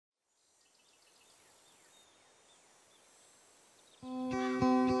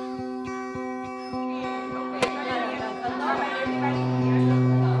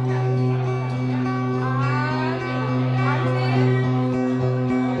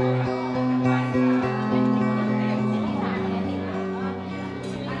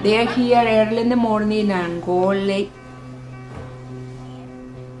They are here early in the morning and go late.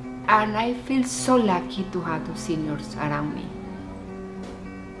 And I feel so lucky to have those seniors around me.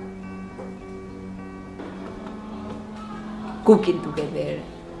 Cooking together.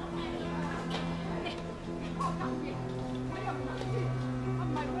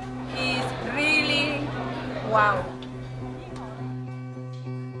 It's really wow.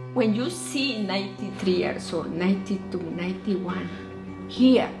 When you see 93 years old, 92, 91,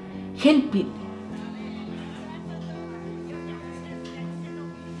 here, helping.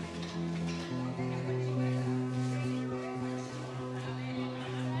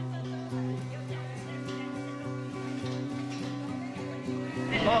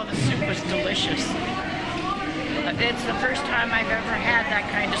 Oh, the soup was delicious. It's the first time I've ever had that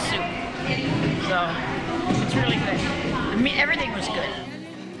kind of soup. So, it's really good. I mean, everything was good.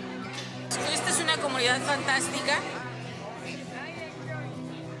 Esta es una comunidad fantástica.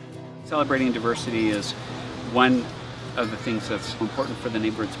 Celebrating diversity is one of the things that's important for the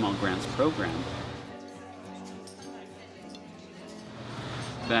Neighbourhood Small Grants program.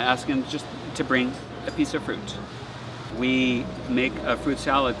 Asking just to bring a piece of fruit. We make a fruit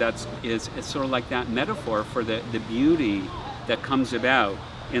salad it's sort of like that metaphor for the beauty that comes about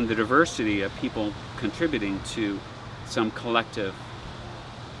in the diversity of people contributing to some collective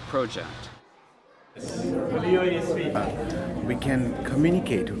project. We can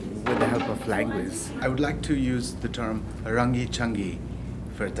communicate with the help of language. I would like to use the term rangi changi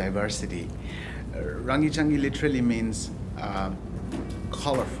for diversity. Rangi changi literally means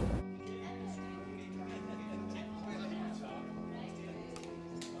colorful.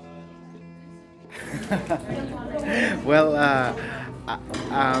 Well,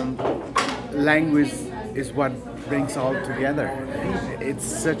 language is what brings all together. It's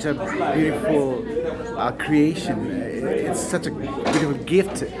such a beautiful creation. It's such a beautiful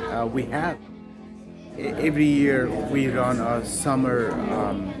gift we have. Every year we run a summer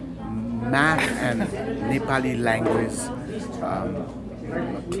math and Nepali language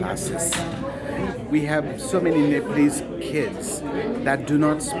classes. We have so many Nepalese kids that do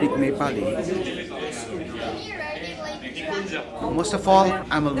not speak Nepali. Most of all,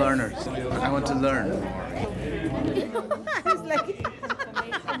 I'm a learner. I want to learn.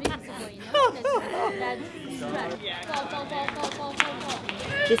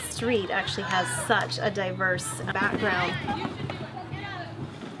 This street actually has such a diverse background.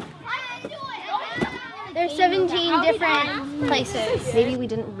 There's 17 different places. Maybe we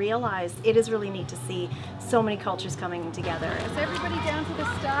didn't realize it is really neat to see so many cultures coming together. Is everybody down to the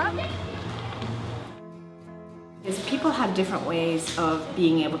stop? People have different ways of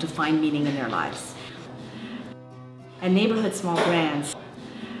being able to find meaning in their lives. And Neighbourhood Small Grants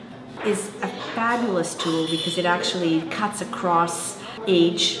is a fabulous tool because it actually cuts across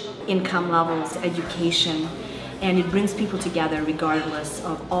age, income levels, education, and it brings people together regardless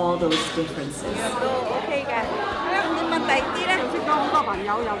of all those differences.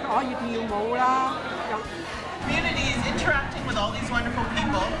 Community is interacting with all these wonderful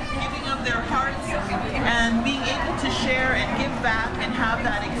people, giving up their hearts and being able to share and give back and have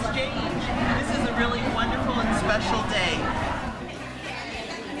that exchange. This is a really wonderful and special day.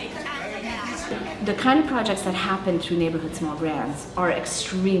 The kind of projects that happen through Neighbourhood Small Grants are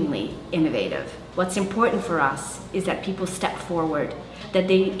extremely innovative. What's important for us is that people step forward, that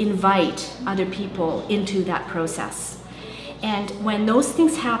they invite other people into that process. And when those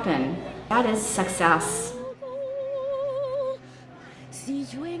things happen, that is success. Si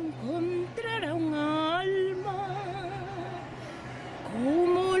yo encontrara un alma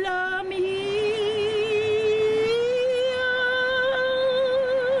como la mía,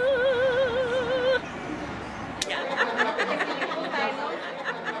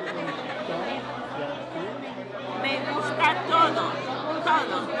 Me gusta todo,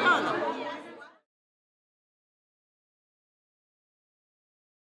 todo.